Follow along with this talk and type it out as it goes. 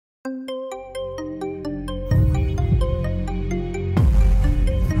So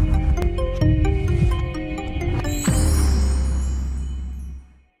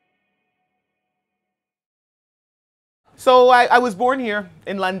I was born here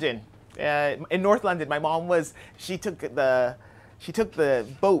in London, in North London. My mom was, she took the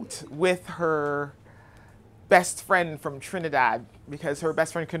boat with her best friend from Trinidad because her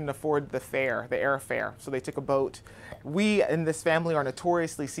best friend couldn't afford the fare, the airfare. So they took a boat. We in this family are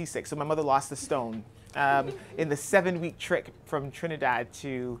notoriously seasick. So my mother lost a stone in the 7-week trip from Trinidad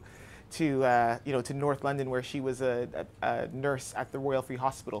to North London, where she was a nurse at the Royal Free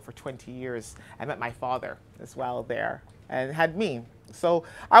Hospital for 20 years. I met my father as well there and had me. So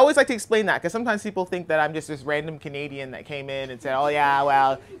I always like to explain that because sometimes people think that I'm just this random Canadian that came in and said, oh yeah,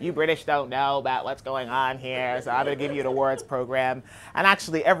 well, you British don't know about what's going on here, so I'm going to give you an awards program. And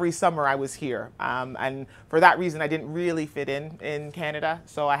actually every summer I was here. And for that reason, I didn't really fit in Canada.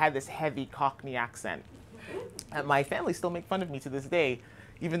 So I had this heavy Cockney accent. And my family still make fun of me to this day,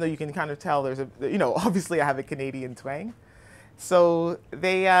 even though you can kind of tell there's obviously I have a Canadian twang. So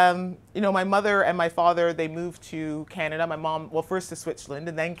they, my mother and my father, they moved to Canada. My mom, well, first to Switzerland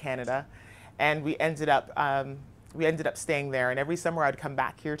and then Canada, and we ended up staying there. And every summer I'd come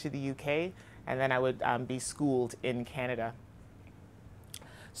back here to the UK, and then I would be schooled in Canada.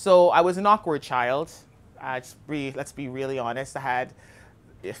 So I was an awkward child. Let's be really honest. I had,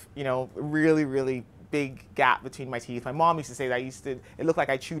 really, really big gap between my teeth. My mom used to say that it looked like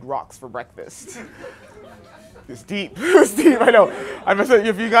I chewed rocks for breakfast. It's deep. It's deep. I know.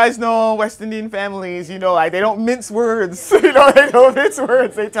 If you guys know West Indian families, they don't mince words. They don't mince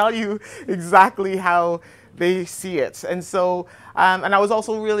words. They tell you exactly how they see it. And so, and I was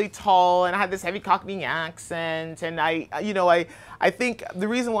also really tall, and I had this heavy Cockney accent. And I think the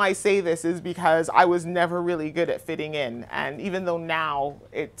reason why I say this is because I was never really good at fitting in. And even though now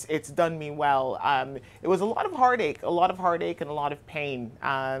it's done me well, it was a lot of heartache and a lot of pain.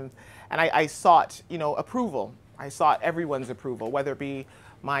 And I sought, approval. I sought everyone's approval, whether it be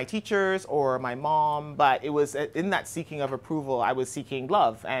my teachers or my mom. But it was in that seeking of approval, I was seeking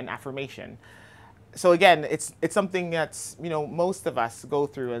love and affirmation. So again, it's something that's, most of us go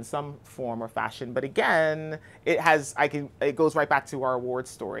through in some form or fashion. But again, it goes right back to our award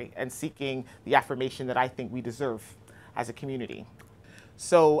story and seeking the affirmation that I think we deserve as a community.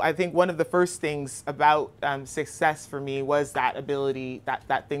 So I think one of the first things about success for me was that ability,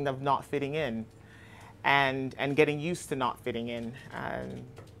 that thing of not fitting in and getting used to not fitting in.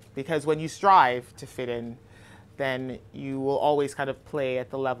 Because when you strive to fit in, then you will always kind of play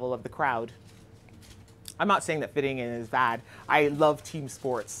at the level of the crowd. I'm not saying that fitting in is bad. I love team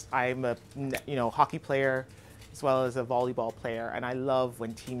sports. I'm a hockey player as well as a volleyball player, and I love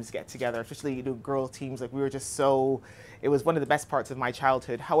when teams get together, especially girl teams. Like, we were just it was one of the best parts of my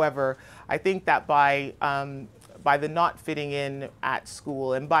childhood. However, I think that by the not fitting in at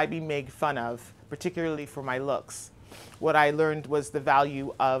school and by being made fun of, particularly for my looks, what I learned was the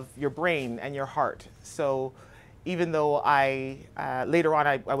value of your brain and your heart. So even though later on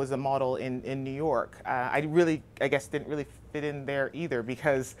I was a model in New York, I guess didn't really fit in there either,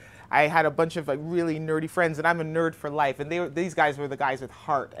 because I had a bunch of really nerdy friends, and I'm a nerd for life. And these guys were the guys with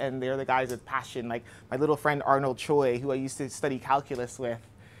heart, and they're the guys with passion. Like my little friend Arnold Choi, who I used to study calculus with.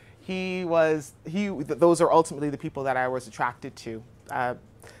 Those are ultimately the people that I was attracted to,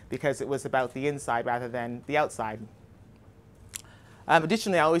 because it was about the inside rather than the outside.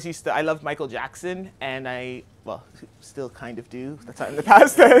 Additionally, I loved Michael Jackson, and well, still kind of do. That's not in the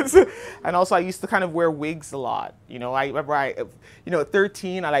past tense. And also, I used to kind of wear wigs a lot. I remember at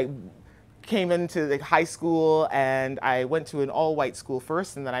 13, I came into high school, and I went to an all-white school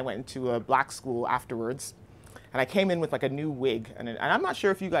first, and then I went into a black school afterwards. And I came in with a new wig, and I'm not sure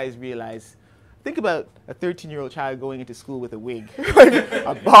if you guys realize. Think about a 13-year-old child going into school with a wig,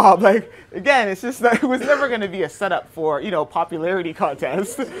 a bob. Again, it's just that it was never going to be a setup for, popularity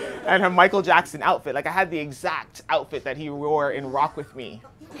contest and a Michael Jackson outfit. I had the exact outfit that he wore in Rock With Me.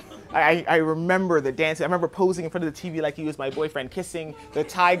 I remember the dance. I remember posing in front of the TV like he was my boyfriend, kissing the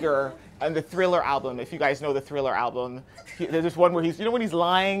tiger on the Thriller album. If you guys know the Thriller album, there's this one where he's, when he's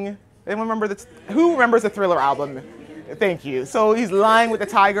lying. Anyone remember who remembers the Thriller album? Thank you. So he's lying with the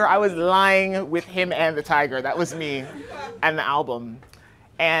tiger. I was lying with him and the tiger. That was me and the album.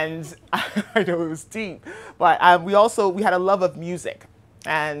 And I know it was deep, but we had a love of music.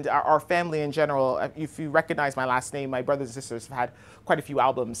 And our family in general, if you recognize my last name, my brothers and sisters have had quite a few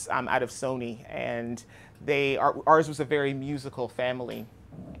albums out of Sony. And ours was a very musical family.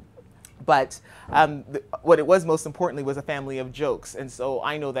 But what it was most importantly was a family of jokes. And so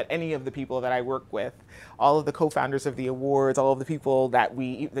I know that any of the people that I work with, all of the co-founders of the awards, all of the people that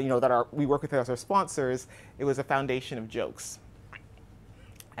we work with as our sponsors, it was a foundation of jokes.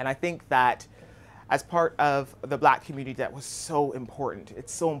 And I think that as part of the Black community, that was so important.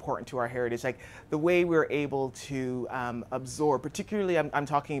 It's so important to our heritage. Like the way we're able to absorb, particularly I'm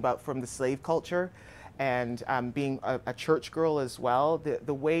talking about from the slave culture, and being a church girl as well,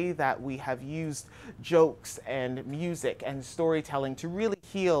 the way that we have used jokes and music and storytelling to really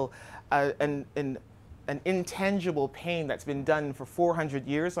heal an intangible pain that's been done for 400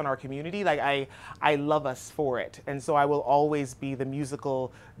 years on our community. Like I love us for it. And so I will always be the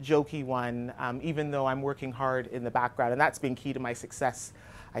musical, jokey one, even though I'm working hard in the background. And that's been key to my success,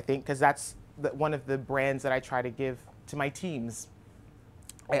 I think, because that's one of the brands that I try to give to my teams.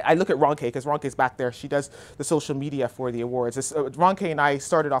 I look at Ronke, because Ronke's back there. She does the social media for the awards. Ronke and I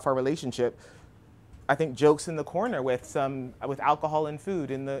started off our relationship, I think, jokes in the corner with alcohol and food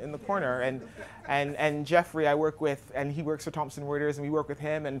in the corner. And Jeffrey I work with, and he works for Thomson Reuters, and we work with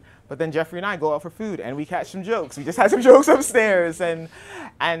him. But then Jeffrey and I go out for food, and we catch some jokes. We just had some jokes upstairs,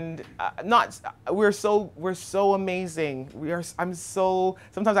 we're so amazing.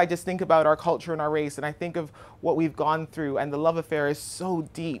 Sometimes I just think about our culture and our race, and I think of what we've gone through, and the love affair is so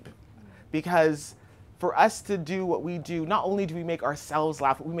deep, because for us to do what we do, not only do we make ourselves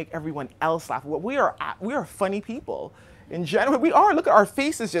laugh, but we make everyone else laugh. We are funny people. In general, we are. Look at our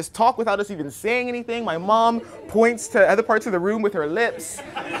faces just talk without us even saying anything. My mom points to other parts of the room with her lips.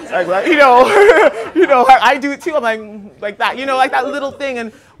 Like, I do it too. I'm like that, like that little thing.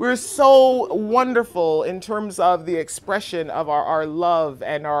 And we're so wonderful in terms of the expression of our love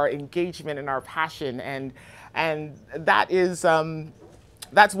and our engagement and our passion. And that is,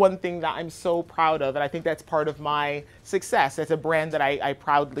 that's one thing that I'm so proud of, and I think that's part of my success. It's a brand that I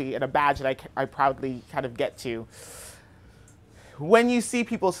proudly, and a badge that I proudly kind of get to. When you see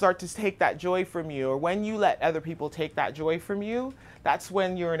people start to take that joy from you, or when you let other people take that joy from you, that's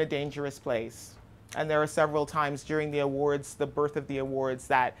when you're in a dangerous place. And there are several times during the awards, the birth of the awards,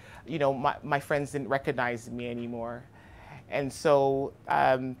 that my friends didn't recognize me anymore. And so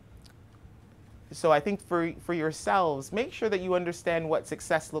I think for yourselves, make sure that you understand what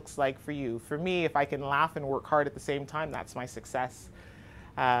success looks like for you. For me, if I can laugh and work hard at the same time, that's my success.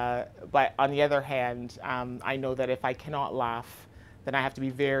 But on the other hand, I know that if I cannot laugh, then I have to be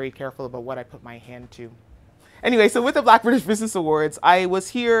very careful about what I put my hand to. Anyway, so with the Black British Business Awards, I was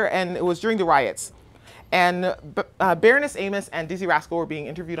here, and it was during the riots. And Baroness Amos and Dizzy Rascal were being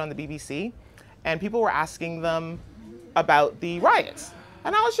interviewed on the BBC, and people were asking them about the riots.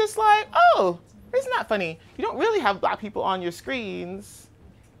 And I was just like, oh, isn't that funny? You don't really have Black people on your screens,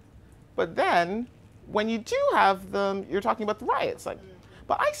 but then when you do have them, you're talking about the riots.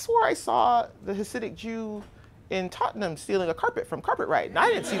 But I swore I saw the Hasidic Jew in Tottenham stealing a carpet from Carpetright, and I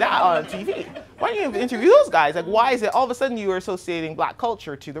didn't see that on TV. Why don't you interview those guys? Why is it all of a sudden you are associating Black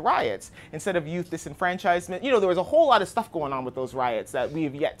culture to the riots instead of youth disenfranchisement? There was a whole lot of stuff going on with those riots that we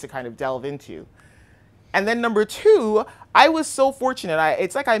have yet to kind of delve into. And then number two, I was so fortunate.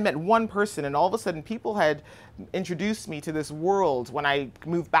 It's like I met one person, and all of a sudden people had introduced me to this world when I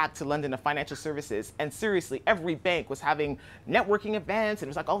moved back to London of financial services. And seriously, every bank was having networking events, and it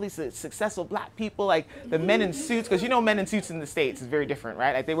was like all these successful Black people, like the men in suits, because men in suits in the States is very different,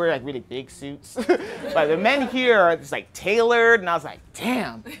 right? Like they wear like really big suits. But the men here are just like tailored, and I was like,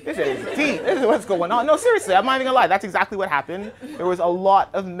 damn, this is deep. This is what's going on. No, seriously, I'm not even gonna lie. That's exactly what happened. There was a lot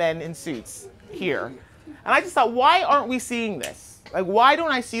of men in suits here. And I just thought, why aren't we seeing this? Why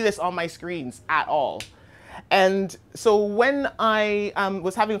don't I see this on my screens at all? And so when I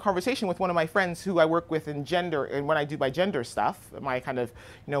was having a conversation with one of my friends who I work with in gender, and when I do my gender stuff, my kind of,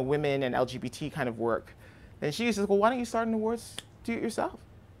 women and LGBT kind of work, and she says, well, why don't you start an awards, do it yourself?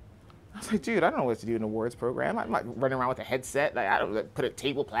 I was like, dude, I don't know what to do in an awards program. I'm not running around with a headset. I don't put up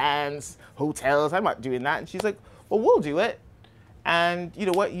table plans, hotels. I'm not doing that. And she's like, well, we'll do it. And you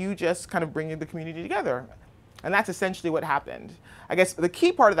know what? You just kind of bring the community together. And that's essentially what happened. I guess the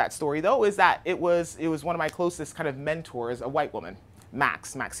key part of that story, though, is that it was one of my closest kind of mentors, a white woman,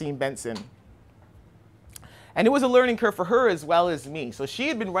 Maxine Benson. And it was a learning curve for her as well as me. So she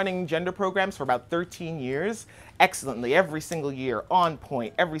had been running gender programs for about 13 years, excellently, every single year, on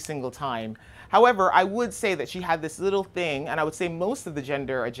point, every single time. However, I would say that she had this little thing, and I would say most of the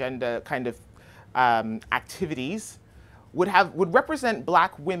gender agenda kind of activities would represent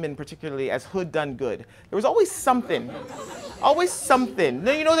Black women particularly as hood done good. There was always something, always something.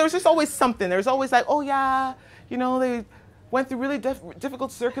 There was just always something. There was always like, oh yeah, went through really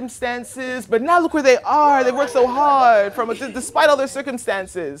difficult circumstances, but now look where they are. They worked so hard despite all their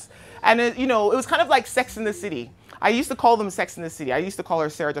circumstances. And it was kind of like Sex in the City. I used to call them Sex in the City. I used to call her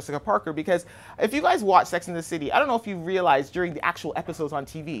Sarah Jessica Parker because if you guys watch Sex in the City, I don't know if you realized during the actual episodes on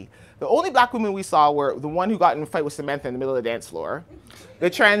TV, the only black women we saw were the one who got in a fight with Samantha in the middle of the dance floor, the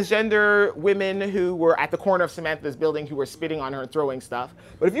transgender women who were at the corner of Samantha's building who were spitting on her and throwing stuff.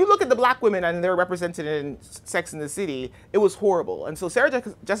 But if you look at the black women and they're represented in Sex in the City, it was horrible. And so Sarah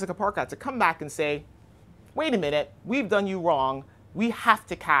Jessica Parker had to come back and say, wait a minute, we've done you wrong. We have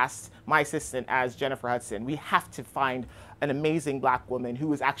to cast my assistant as Jennifer Hudson. We have to find an amazing black woman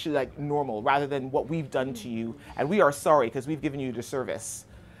who is actually like normal rather than what we've done to you. And we are sorry because we've given you a disservice.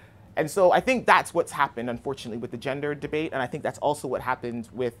 And so I think that's what's happened, unfortunately, with the gender debate. And I think that's also what happened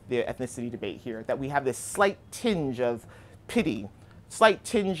with the ethnicity debate here, that we have this slight tinge of pity, slight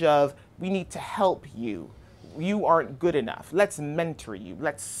tinge of we need to help you. You aren't good enough. Let's mentor you.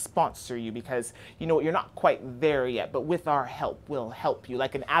 Let's sponsor you because, you know, you're not quite there yet, but with our help, we'll help you,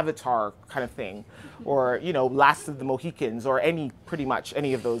 like an Avatar kind of thing, or, you know, Last of the Mohicans, or pretty much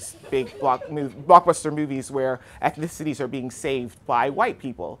any of those big blockbuster movies where ethnicities are being saved by white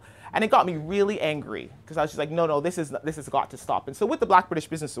people. And it got me really angry because I was just like, no, this has got to stop. And so with the Black British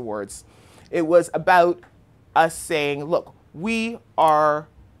Business Awards, it was about us saying, look, we are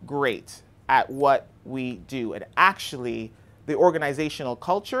great at what we do. And actually, the organizational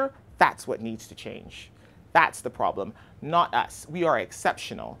culture, that's what needs to change. That's the problem, not us. We are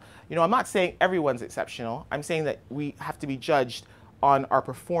exceptional. You know, I'm not saying everyone's exceptional. I'm saying that we have to be judged on our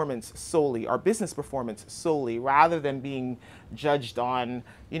performance solely, our business performance solely, rather than being judged on,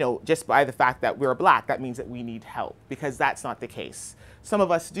 you know, just by the fact that we're black, that means that we need help, because that's not the case. Some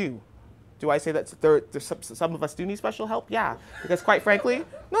of us do. Do I say that some of us do need special help? Yeah, because quite frankly,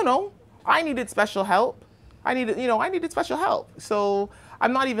 no, I needed special help. I needed special help. So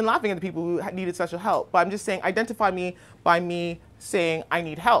I'm not even laughing at the people who needed special help, but I'm just saying, identify me by me saying I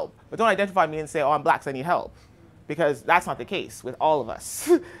need help, but don't identify me and say, oh, I'm black, so I need help. Because that's not the case with all of us.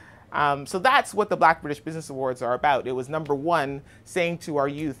 So that's what the Black British Business Awards are about. It was number one, saying to our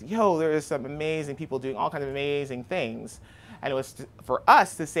youth, yo, there's some amazing people doing all kinds of amazing things. And it was for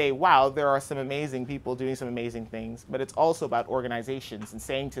us to say, wow, there are some amazing people doing some amazing things. But it's also about organizations and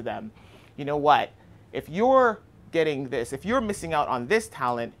saying to them, you know what, if you're getting this, if you're missing out on this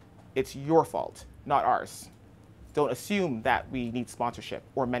talent, it's your fault, not ours. Don't assume that we need sponsorship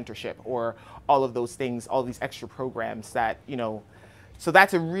or mentorship or all of those things, all these extra programs that, you know, so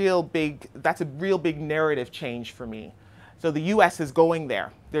that's a real big narrative change for me. So the US is going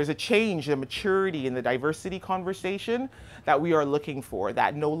there. There's a change, a maturity in the diversity conversation that we are looking for,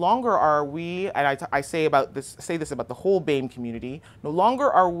 that no longer are we, and I say this about the whole BAME community, no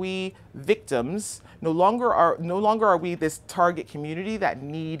longer are we victims, no longer are we this target community that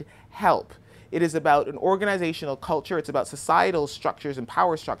need help. It is about an organizational culture. It's about societal structures and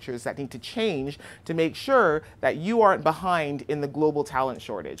power structures that need to change to make sure that you aren't behind in the global talent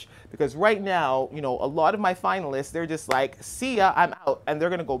shortage. Because right now, you know, a lot of my finalists, they're just like, see ya, I'm out. And they're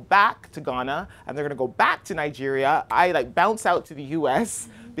gonna go back to Ghana, and they're gonna go back to Nigeria. I like bounce out to the US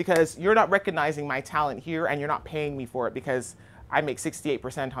because you're not recognizing my talent here and you're not paying me for it because I make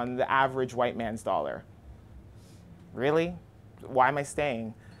 68% on the average white man's dollar. Really? Why am I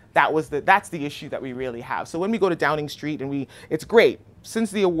staying? That's the issue that we really have. So when we go to Downing Street and it's great. Since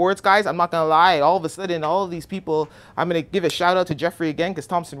the awards, guys, I'm not gonna lie, all of a sudden, all of these people, I'm gonna give a shout out to Jeffrey again, because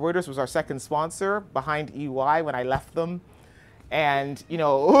Thomson Reuters was our second sponsor behind EY when I left them. And, you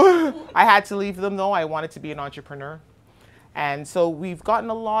know, I had to leave them though. I wanted to be an entrepreneur. And so we've gotten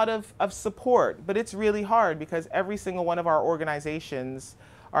a lot of support, but it's really hard because every single one of our organizations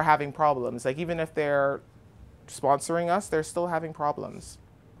are having problems. Like even if they're sponsoring us, they're still having problems.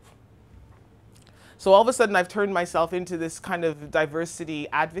 So all of a sudden, I've turned myself into this kind of diversity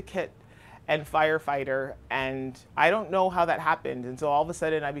advocate and firefighter, and I don't know how that happened. And so all of a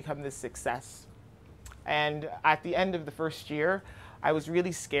sudden, I become this success. And at the end of the first year, I was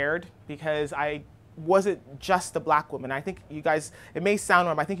really scared because I wasn't just a black woman. I think you guys, it may sound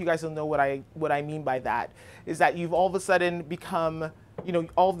wrong, but I think you guys will know what I mean by that, is that you've all of a sudden become, you know,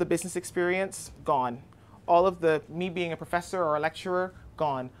 all of the business experience, gone. All of me being a professor or a lecturer,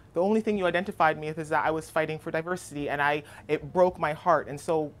 gone. The only thing you identified me with is that I was fighting for diversity, and it broke my heart. And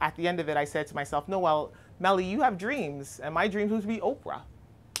so at the end of it, I said to myself, no, well, Melly, you have dreams, and my dreams was to be Oprah.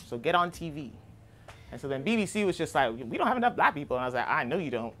 So get on TV. And so then BBC was just like, we don't have enough black people. And I was like, I know you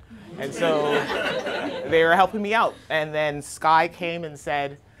don't. And so they were helping me out. And then Sky came and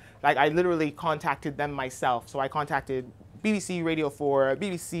said, like, I literally contacted them myself. So I contacted BBC Radio 4,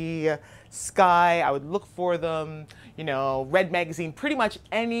 BBC Sky. I would look for them, you know, Red Magazine, pretty much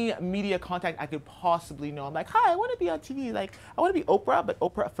any media contact I could possibly know. I'm like, hi, I want to be on TV. Like, I want to be Oprah, but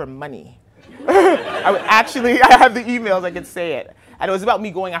Oprah for money. I would actually, I have the emails, I could say it. And it was about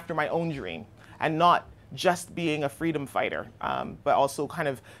me going after my own dream and not just being a freedom fighter, but also kind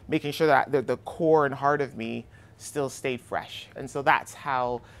of making sure that the core and heart of me still stayed fresh. And so that's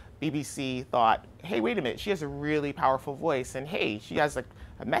how BBC thought, hey, wait a minute, she has a really powerful voice, and hey, she has like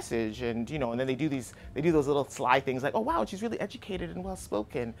a message, and you know, and then they do those little sly things like, oh wow, she's really educated and well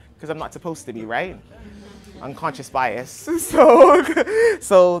spoken, because I'm not supposed to be, right? Unconscious bias.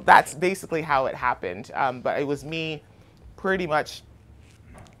 So that's basically how it happened. But it was me pretty much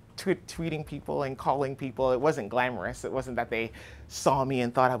tweeting people and calling people. It wasn't glamorous. It wasn't that they saw me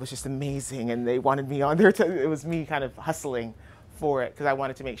and thought I was just amazing and they wanted me on there. It was me kind of hustling for it because I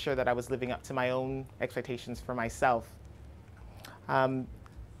wanted to make sure that I was living up to my own expectations for myself. The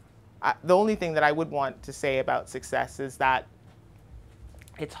only thing that I would want to say about success is that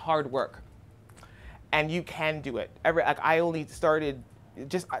it's hard work and you can do it. Like I only started,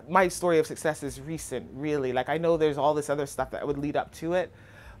 just my story of success is recent, really. Like I know there's all this other stuff that would lead up to it,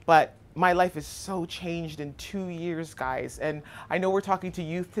 but my life is so changed in 2 years, guys. And I know we're talking to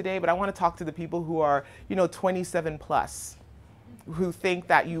youth today, but I want to talk to the people who are, you know, 27 plus, who think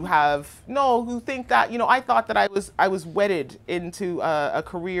that who think that, you know, I thought that I was wedded into a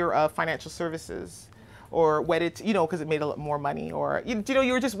career of financial services, or wedded to, you know, because it made a lot more money, or, you know,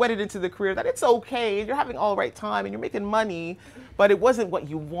 you were just wedded into the career that it's okay, you're having all right time and you're making money, but it wasn't what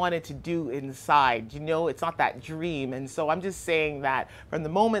you wanted to do inside, you know, it's not that dream. And so I'm just saying that from the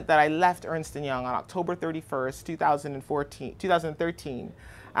moment that I left Ernst Young on October 31st, 2013,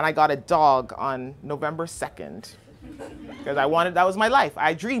 and I got a dog on November 2nd, because that was my life.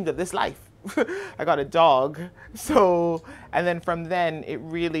 I dreamed of this life. I got a dog. So, and then from then it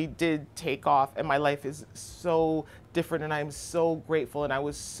really did take off, and my life is so different, and I'm so grateful, and I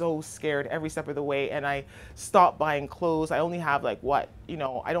was so scared every step of the way, and I stopped buying clothes. I only have like what, you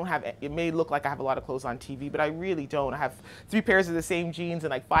know, I don't have, it may look like I have a lot of clothes on TV, but I really don't. I have 3 pairs of the same jeans and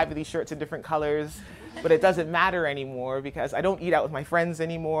like 5 of these shirts in different colors, but it doesn't matter anymore because I don't eat out with my friends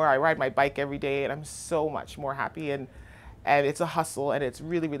anymore. I ride my bike every day, and I'm so much more happy, and it's a hustle, and it's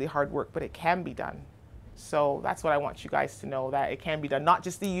really, really hard work, but it can be done. So that's what I want you guys to know, that it can be done. Not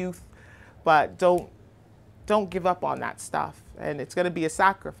just the youth, but don't give up on that stuff. And it's going to be a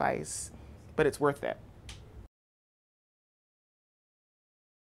sacrifice, but it's worth it.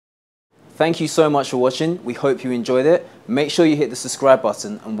 Thank you so much for watching. We hope you enjoyed it. Make sure you hit the subscribe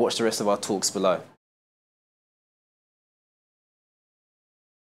button and watch the rest of our talks below.